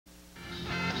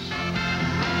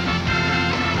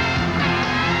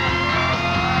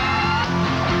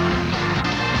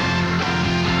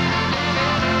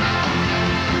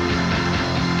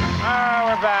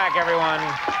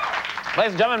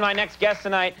Ladies and gentlemen, my next guest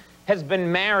tonight has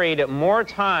been married more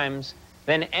times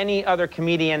than any other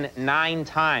comedian, 9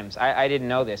 times. I didn't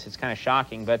know this. It's kind of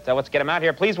shocking, but let's get him out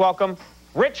here. Please welcome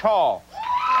Rich Hall.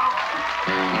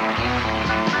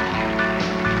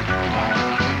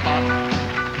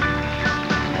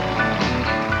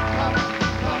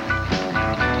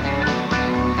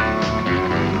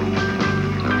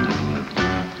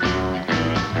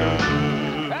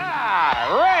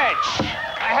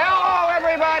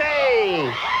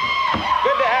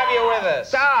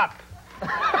 Stop!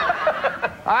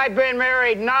 I've been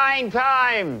married 9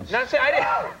 times. Now, see,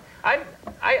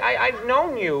 I've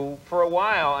known you for a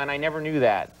while, and I never knew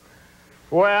that.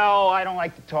 Well, I don't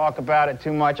like to talk about it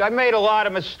too much. I've made a lot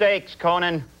of mistakes,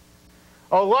 Conan.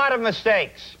 A lot of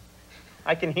mistakes.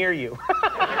 I can hear you.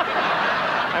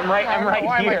 I'm right here.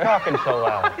 Why am I talking so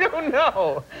loud? I don't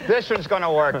know. This one's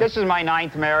gonna work. This is my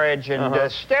 9th marriage, and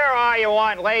stare all you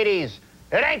want, ladies.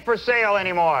 It ain't for sale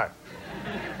anymore.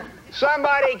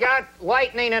 Somebody got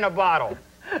lightning in a bottle.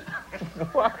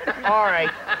 What? All right.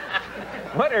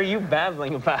 What are you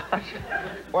babbling about?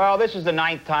 Well, this is the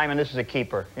 9th time, and this is a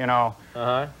keeper, you know.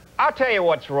 I'll tell you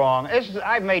what's wrong.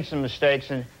 I've made some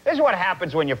mistakes, and this is what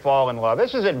happens when you fall in love.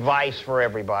 This is advice for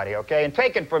everybody, okay? And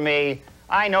take it from me,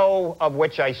 I know of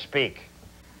which I speak.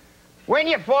 When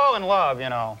you fall in love, you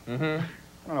know, I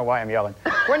don't know why I'm yelling.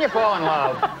 When you fall in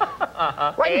love,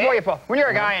 right before you fall, when you're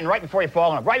a guy and right before you fall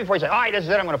in love, right before you say, all right, this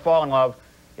is it, I'm going to fall in love,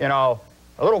 you know,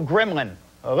 a little gremlin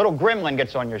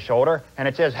gets on your shoulder, and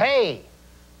it says, hey,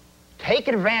 take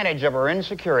advantage of her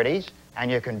insecurities, and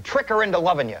you can trick her into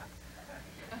loving you.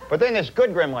 But then this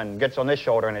good gremlin gets on this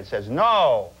shoulder, and it says,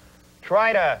 no,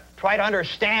 try to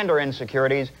understand her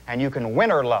insecurities, and you can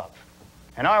win her love.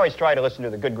 And I always try to listen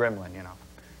to the good gremlin, you know,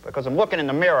 because I'm looking in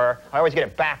the mirror, I always get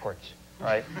it backwards.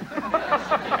 Right? And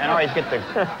I always get the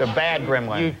bad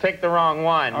gremlin. You picked the wrong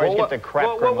one. I always get the crap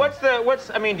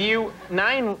gremlin. I mean, do you,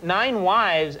 nine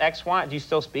wives, ex-wives, do you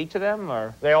still speak to them,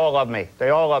 or? They all love me.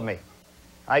 They all love me.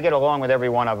 I get along with every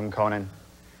one of them, Conan. Do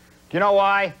you know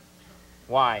why?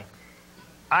 Why?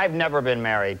 I've never been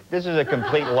married. This is a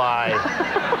complete lie.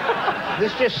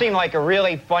 This just seemed like a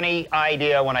really funny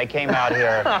idea when I came out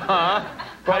here.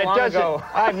 But it doesn't.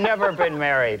 I've never been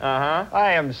married.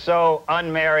 I am so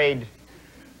unmarried.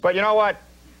 But you know what?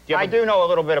 I do know a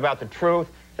little bit about the truth.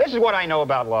 This is what I know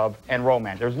about love and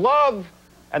romance. There's love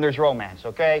and there's romance,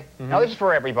 okay? Now, this is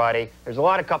for everybody. There's a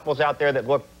lot of couples out there that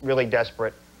look really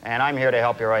desperate, and I'm here to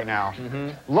help you right now.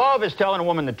 Love is telling a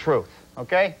woman the truth,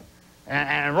 okay?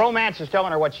 And romance is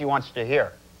telling her what she wants to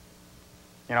hear.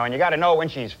 You know, and you got to know when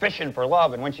she's fishing for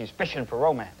love and when she's fishing for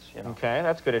romance, you know? Okay,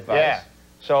 that's good advice. Yeah.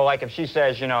 So, like, if she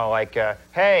says, you know, like,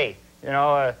 hey, you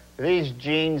know, these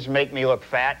jeans make me look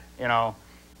fat, you know,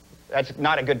 that's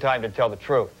not a good time to tell the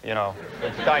truth, you know.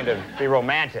 It's time to be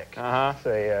romantic.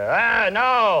 Say,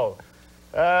 no,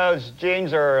 those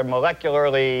jeans are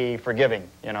molecularly forgiving,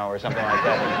 you know, or something like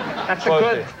that.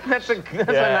 That's a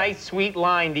nice, sweet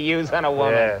line to use on a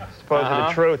woman. Yeah, as opposed to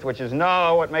the truth, which is,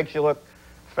 no, what makes you look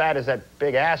fat is that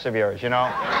big ass of yours, you know.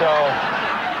 So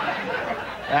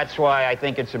that's why I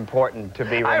think it's important to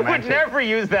be romantic. I would never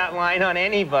use that line on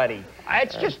anybody.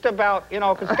 It's just about, you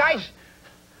know, because guys...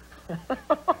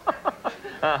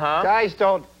 Guys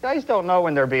don't know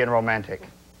when they're being romantic,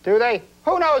 do they?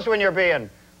 Who knows when you're being?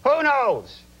 Who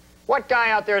knows? What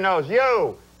guy out there knows?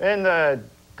 You, in the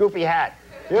goofy hat.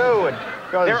 You.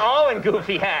 They're all in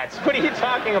goofy hats. What are you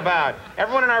talking about?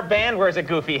 Everyone in our band wears a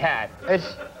goofy hat.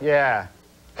 Yeah.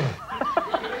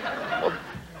 Well,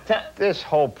 this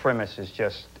whole premise is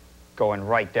just going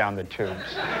right down the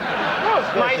tubes. Well,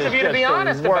 it's nice of you to be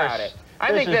honest about it.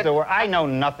 I know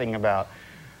nothing about.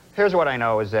 Here's what I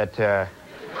know is that.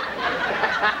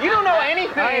 You don't know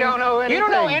anything. I don't know anything. You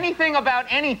don't know anything about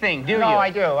anything, do you? No, I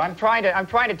do. I'm trying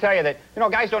to tell you that, you know,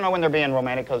 guys don't know when they're being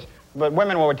romantic, but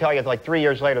women will tell you like 3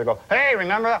 years later, they go, hey,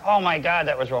 remember that? Oh my God,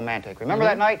 that was romantic. Remember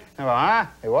that night? They go, huh?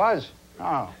 It was?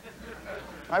 Oh.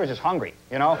 I was just hungry,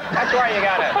 you know? That's why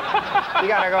you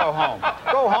gotta go home.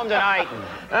 Go home tonight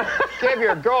and give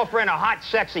your girlfriend a hot,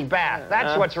 sexy bath.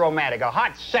 That's what's romantic. A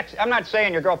hot, sexy. I'm not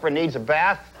saying your girlfriend needs a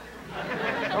bath.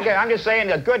 Okay, I'm just saying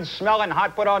a good smelling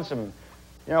hot, put on some,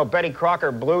 you know, Betty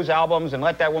Crocker blues albums and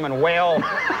let that woman wail,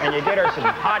 and you get her some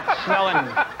hot smelling,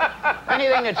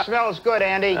 anything that smells good,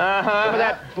 Andy. Some of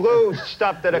that blue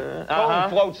stuff that a comb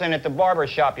floats in at the barber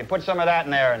shop. You put some of that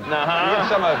in there, and you get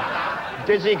some of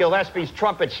Dizzy Gillespie's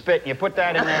trumpet spit, and you put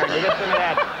that in there, and you get some of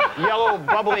that yellow,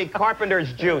 bubbly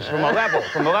carpenter's juice from a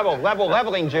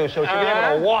leveling juice, so she'll be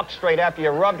able to walk straight after you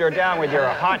rubbed her down with your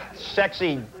hot,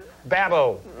 sexy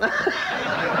Babbo. Then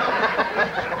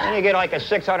you get like a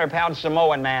 600-pound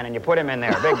Samoan man and you put him in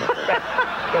there. Big,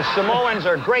 The Samoans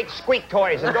are great squeak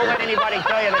toys, and don't let anybody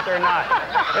tell you that they're not.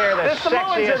 They're the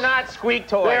Samoans sexiest. are not squeak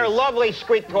toys. They're lovely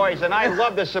squeak toys, and I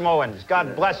love the Samoans.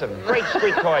 God bless them. Great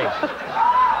squeak toys.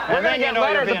 We're going to get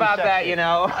letters about that, you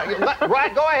know.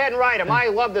 Go ahead and write them. I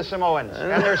love the Samoans.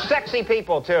 And they're sexy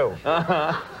people, too.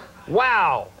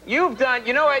 Wow. You've done,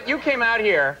 you know what, you came out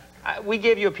here. We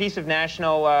gave you a piece of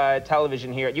national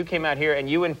television here. You came out here and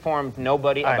you informed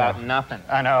nobody about nothing.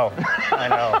 I know. I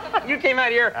know. You came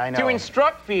out here to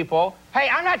instruct people. Hey,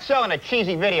 I'm not selling a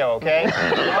cheesy video, okay? All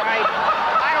right?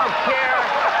 I don't care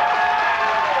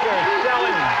if you're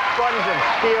selling buns of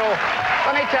steel.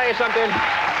 Let me tell you something.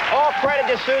 All credit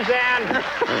to Suzanne,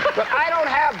 but I don't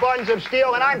have buns of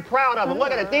steel, and I'm proud of them.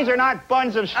 Look at it. These are not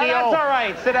buns of steel. That's all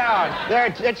right. Sit down.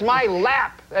 It's my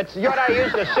lap. That's what I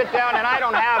use to sit down, and I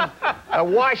don't have a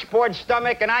washboard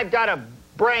stomach, and I've got a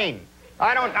brain.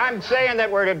 I'm saying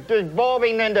that we're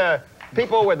evolving into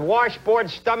people with washboard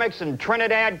stomachs and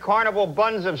Trinidad Carnival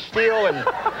buns of steel, and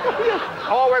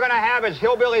all we're going to have is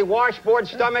hillbilly washboard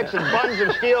stomachs and buns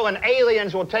of steel, and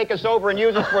aliens will take us over and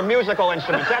use us for musical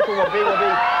instruments. That's what we'll be. We'll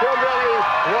be hillbilly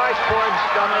washboard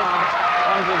stomachs,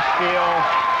 buns of steel,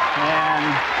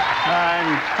 and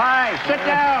hi, sit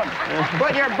down.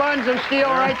 Put your buns of steel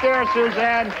right there,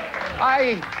 Suzanne.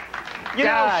 You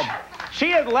know, she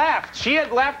had left. She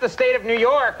had left the state of New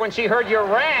York when she heard your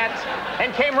rant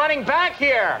and came running back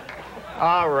here.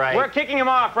 All right. We're kicking him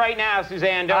off right now,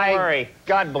 Suzanne. Don't worry.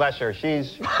 God bless her.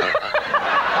 She's...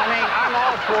 I mean, I'm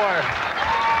all for...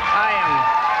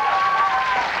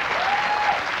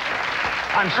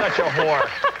 I'm such a whore.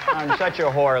 I'm such a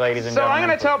whore, ladies and gentlemen. So I'm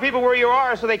going to tell people where you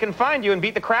are so they can find you and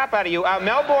beat the crap out of you.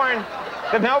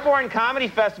 The Melbourne Comedy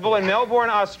Festival in Melbourne,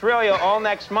 Australia, all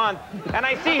next month. And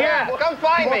I see here... Yeah, well, come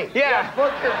find me. Yeah.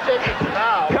 Book your tickets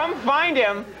now. Come find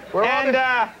him.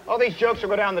 All these jokes will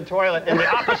go down the toilet in the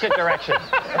opposite direction.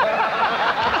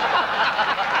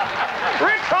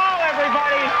 Recall,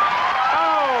 everybody.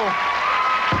 Oh.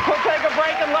 We'll take a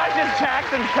break and Luscious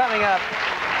Jackson's coming up.